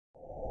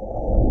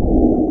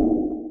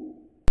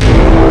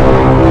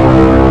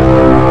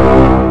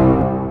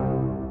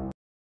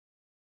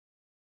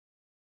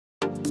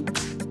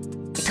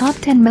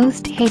10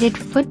 most hated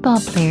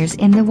football players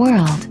in the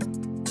world.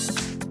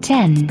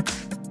 10.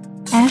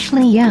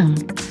 Ashley Young.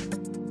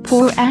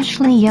 Poor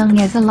Ashley Young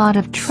has a lot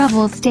of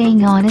trouble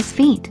staying on his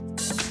feet.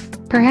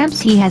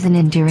 Perhaps he has an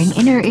enduring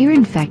inner ear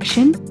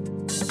infection?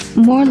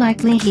 More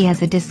likely he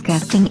has a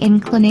disgusting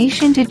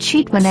inclination to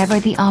cheat whenever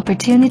the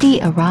opportunity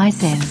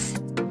arises.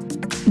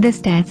 The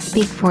stats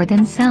speak for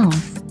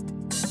themselves.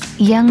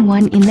 Young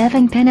won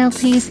 11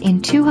 penalties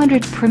in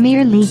 200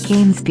 Premier League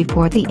games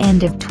before the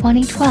end of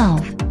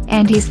 2012,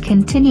 and he's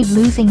continued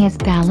losing his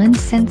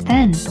balance since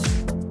then.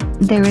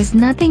 There is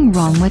nothing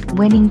wrong with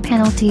winning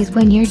penalties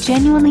when you're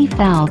genuinely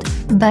fouled,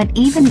 but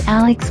even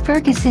Alex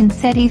Ferguson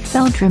said he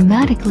fell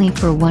dramatically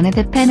for one of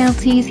the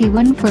penalties he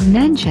won for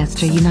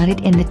Manchester United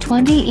in the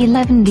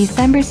 2011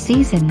 December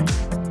season.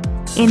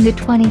 In the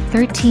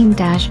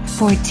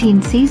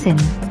 2013-14 season,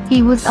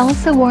 he was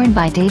also warned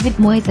by David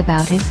Moyes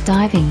about his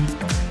diving.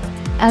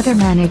 Other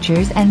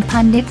managers and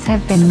pundits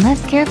have been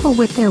less careful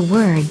with their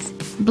words,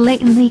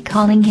 blatantly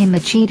calling him a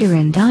cheater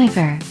and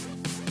diver.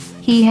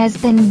 He has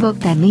been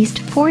booked at least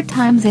 4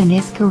 times in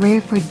his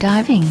career for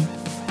diving.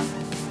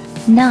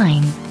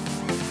 9.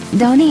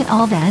 Dani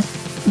Alves.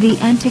 The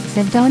antics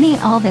of Dani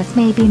Alves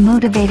may be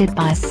motivated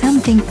by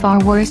something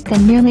far worse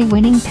than merely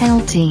winning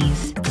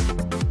penalties.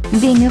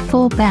 Being a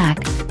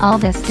fullback,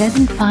 Alves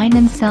doesn't find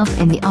himself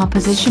in the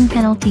opposition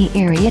penalty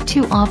area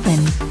too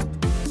often.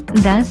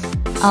 Thus,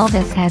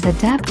 Alves has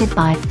adapted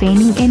by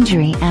feigning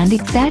injury and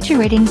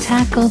exaggerating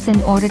tackles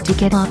in order to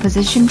get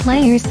opposition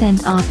players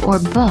sent off or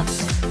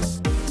booked.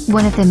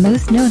 One of the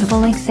most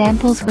notable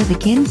examples was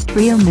against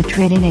Real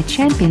Madrid in a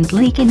Champions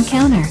League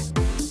encounter.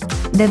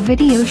 The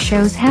video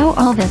shows how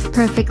Alves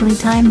perfectly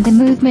timed the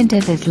movement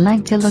of his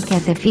leg to look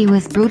as if he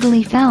was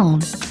brutally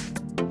fouled.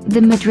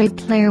 The Madrid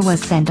player was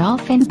sent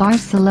off and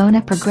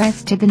Barcelona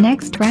progressed to the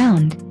next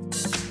round.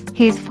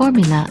 His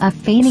formula of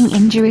feigning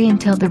injury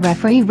until the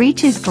referee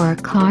reaches for a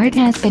card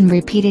has been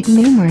repeated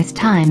numerous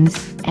times,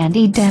 and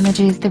he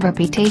damages the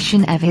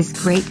reputation of his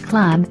great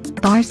club,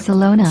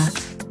 Barcelona.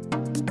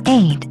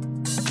 8.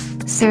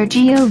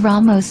 Sergio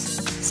Ramos.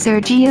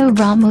 Sergio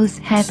Ramos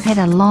has had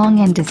a long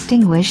and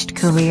distinguished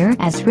career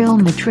as Real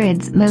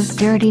Madrid's most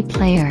dirty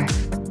player.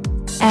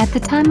 At the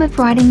time of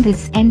writing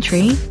this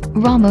entry,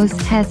 Ramos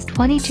has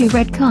 22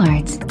 red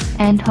cards,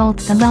 and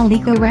holds the La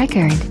Liga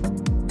record.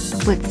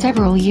 With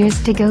several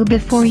years to go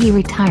before he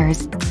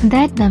retires,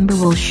 that number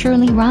will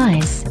surely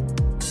rise.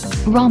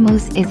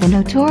 Ramos is a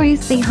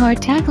notoriously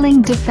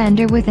hard-tackling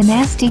defender with a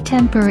nasty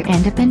temper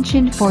and a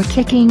penchant for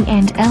kicking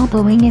and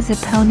elbowing his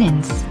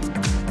opponents.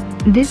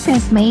 This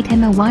has made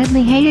him a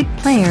widely hated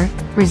player,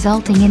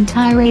 resulting in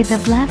tirades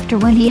of laughter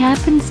when he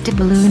happens to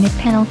balloon a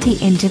penalty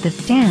into the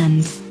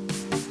stands.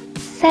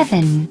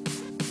 7.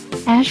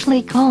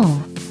 Ashley Cole.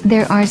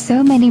 There are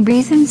so many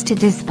reasons to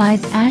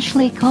despise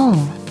Ashley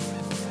Cole.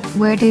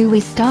 Where do we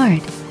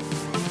start?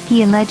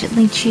 He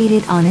allegedly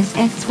cheated on his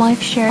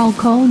ex-wife Cheryl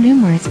Cole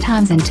numerous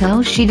times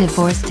until she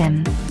divorced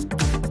him.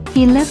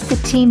 He left the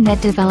team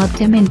that developed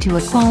him into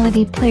a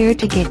quality player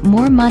to get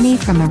more money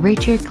from a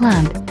richer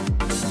club.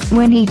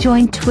 When he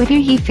joined Twitter,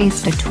 he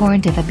faced a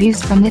torrent of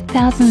abuse from the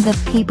thousands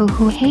of people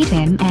who hate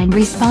him and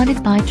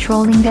responded by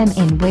trolling them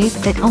in ways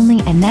that only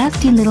a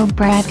nasty little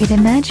brat could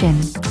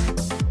imagine.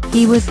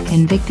 He was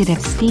convicted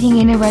of speeding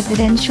in a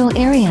residential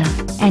area,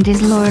 and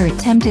his lawyer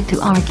attempted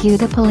to argue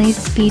the police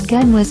speed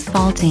gun was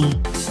faulty.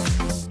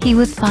 He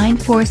was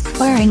fined for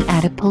swearing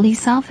at a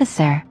police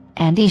officer,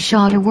 and he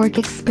shot a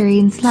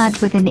work-experienced lad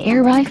with an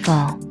air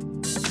rifle.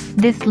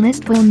 This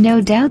list will no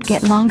doubt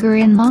get longer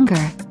and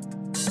longer.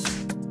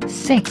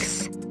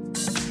 6.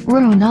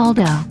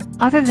 Ronaldo.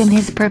 Other than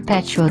his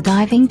perpetual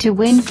diving to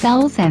win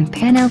fouls and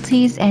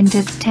penalties and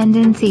his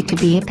tendency to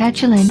be a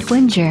petulant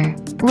whinger,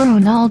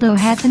 Ronaldo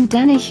hasn't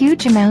done a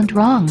huge amount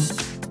wrong.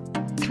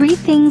 3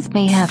 things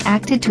may have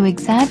acted to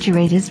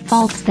exaggerate his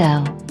faults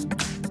though.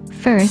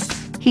 First,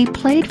 he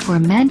played for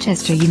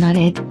Manchester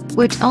United,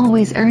 which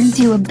always earns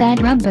you a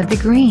bad rub of the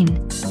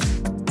green.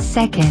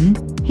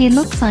 Second, he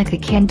looks like a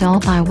Ken doll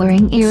by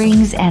wearing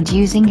earrings and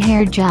using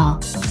hair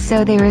gel,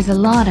 so there is a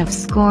lot of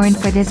scorn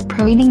for this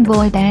preening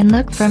boy band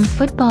look from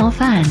football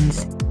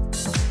fans.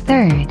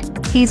 Third,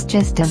 he's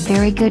just a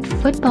very good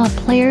football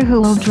player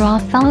who will draw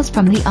fouls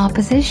from the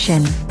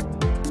opposition.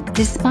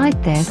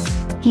 Despite this,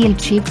 he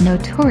achieved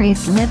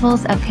notorious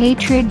levels of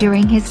hatred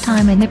during his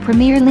time in the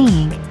Premier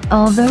League,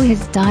 although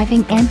his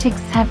diving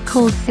antics have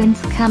cooled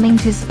since coming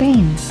to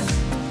Spain.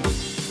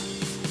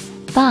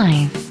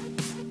 5.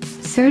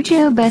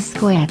 Sergio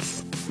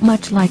Busquets.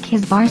 Much like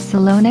his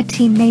Barcelona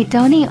teammate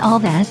Dani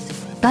Alves,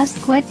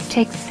 Busquets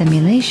takes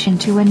simulation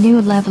to a new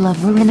level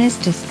of ruinous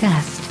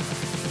disgust.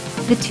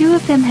 The two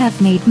of them have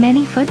made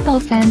many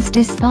football fans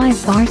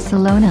despise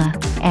Barcelona,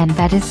 and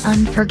that is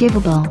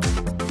unforgivable.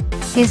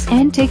 His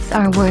antics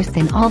are worse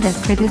than Alves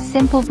for the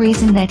simple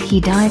reason that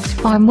he dives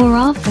far more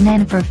often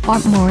and for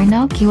far more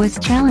innocuous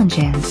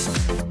challenges.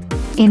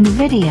 In the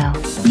video,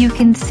 you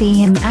can see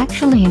him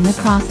actually in the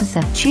process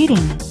of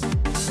cheating.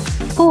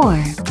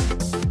 4.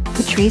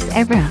 Patrice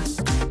Evra.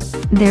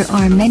 There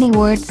are many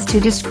words to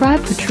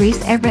describe Patrice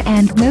Evra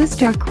and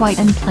most are quite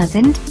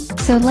unpleasant,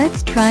 so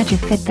let's try to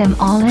fit them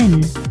all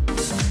in.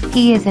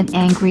 He is an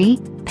angry,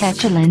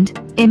 petulant,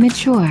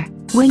 immature,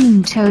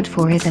 winging toad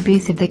for his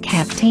abuse of the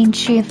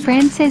captaincy of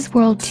France's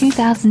World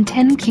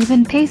 2010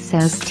 Cuban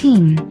Pesos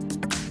team.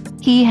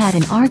 He had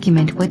an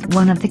argument with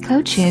one of the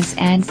coaches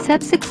and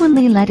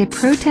subsequently led a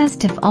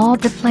protest of all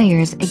the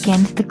players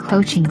against the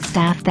coaching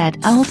staff that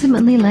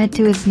ultimately led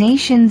to his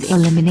nation's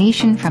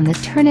elimination from the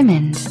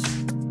tournament.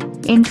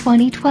 In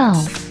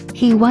 2012,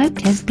 he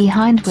wiped his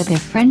behind with a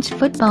French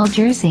football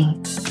jersey.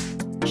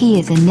 He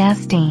is a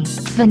nasty,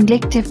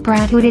 vindictive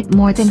brat who did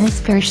more than his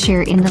fair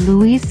share in the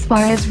Luis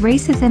Suarez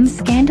racism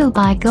scandal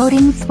by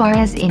goading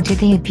Suarez into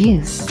the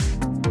abuse.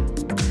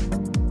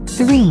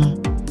 3.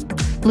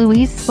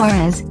 Luis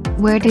Suarez,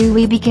 where do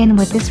we begin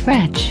with this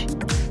wretch?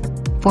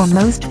 For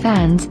most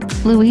fans,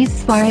 Luis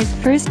Suarez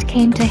first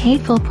came to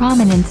hateful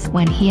prominence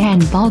when he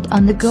handballed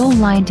on the goal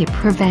line to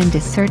prevent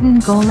a certain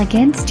goal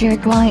against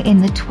Uruguay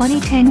in the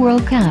 2010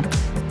 World Cup.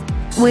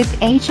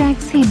 With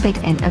Ajax he beat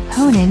an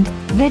opponent,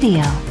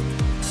 video.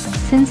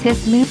 Since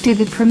his move to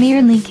the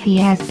Premier League he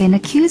has been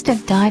accused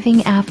of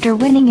diving after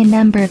winning a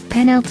number of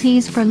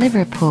penalties for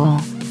Liverpool.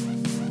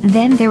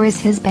 Then there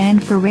is his ban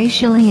for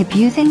racially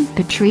abusing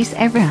Patrice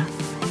Evra.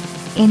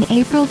 In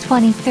April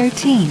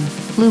 2013,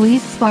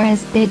 Luis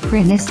Suarez bid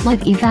Branislav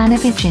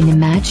Ivanovic in a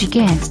match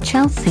against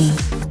Chelsea.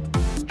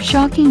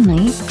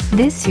 Shockingly,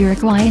 this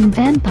Uruguayan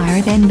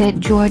vampire then bit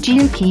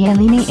Giorgio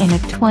Chiellini in a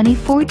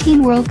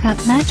 2014 World Cup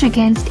match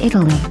against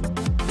Italy.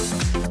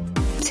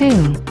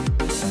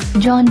 2.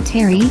 John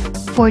Terry.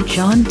 For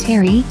John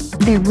Terry,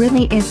 there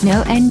really is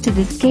no end to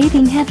the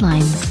scathing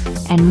headlines,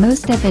 and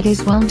most of it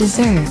is well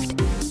deserved.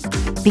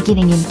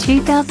 Beginning in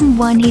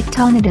 2001 he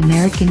taunted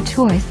American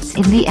tourists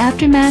in the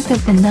aftermath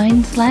of the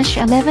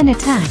 9/11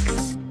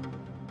 attacks.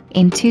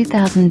 In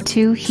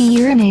 2002 he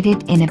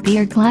urinated in a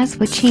beer glass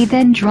which he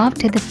then dropped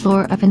to the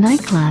floor of a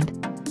nightclub.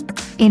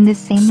 In the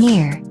same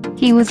year,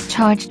 he was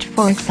charged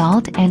for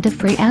assault and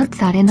affray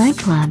outside a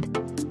nightclub.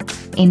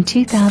 In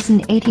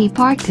 2008 he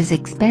parked his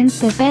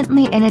expensive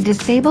Bentley in a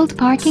disabled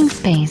parking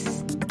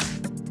space.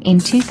 In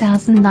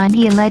 2009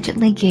 he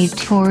allegedly gave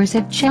tours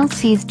of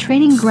Chelsea's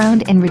training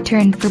ground in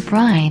return for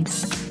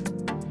bribes.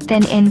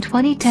 Then in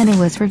 2010 it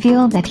was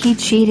revealed that he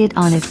cheated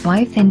on his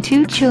wife and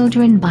 2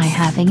 children by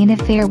having an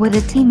affair with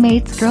a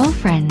teammate's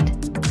girlfriend.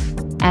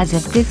 As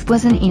if this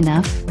wasn't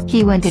enough,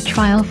 he went to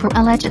trial for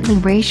allegedly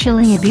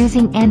racially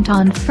abusing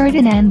Anton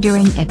Ferdinand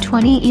during a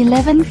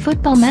 2011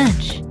 football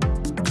match.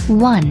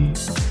 1.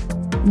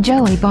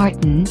 Joey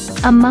Barton.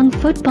 Among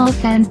football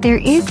fans there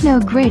is no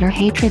greater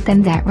hatred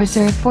than that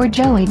reserved for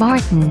Joey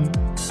Barton.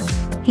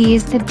 He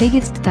is the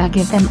biggest thug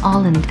of them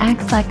all and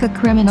acts like a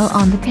criminal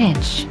on the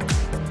pitch.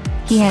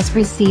 He has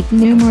received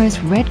numerous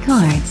red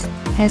cards,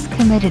 has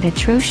committed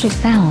atrocious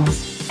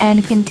fouls,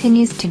 and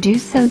continues to do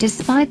so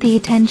despite the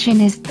attention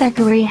his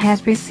thuggery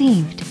has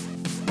received.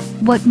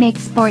 What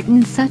makes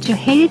Barton such a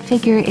hated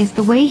figure is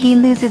the way he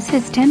loses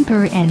his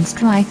temper and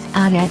strikes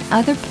out at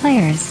other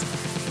players.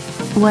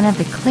 One of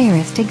the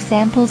clearest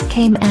examples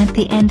came at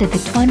the end of the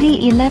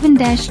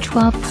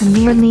 2011-12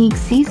 Premier League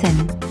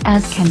season,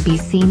 as can be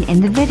seen in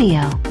the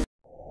video.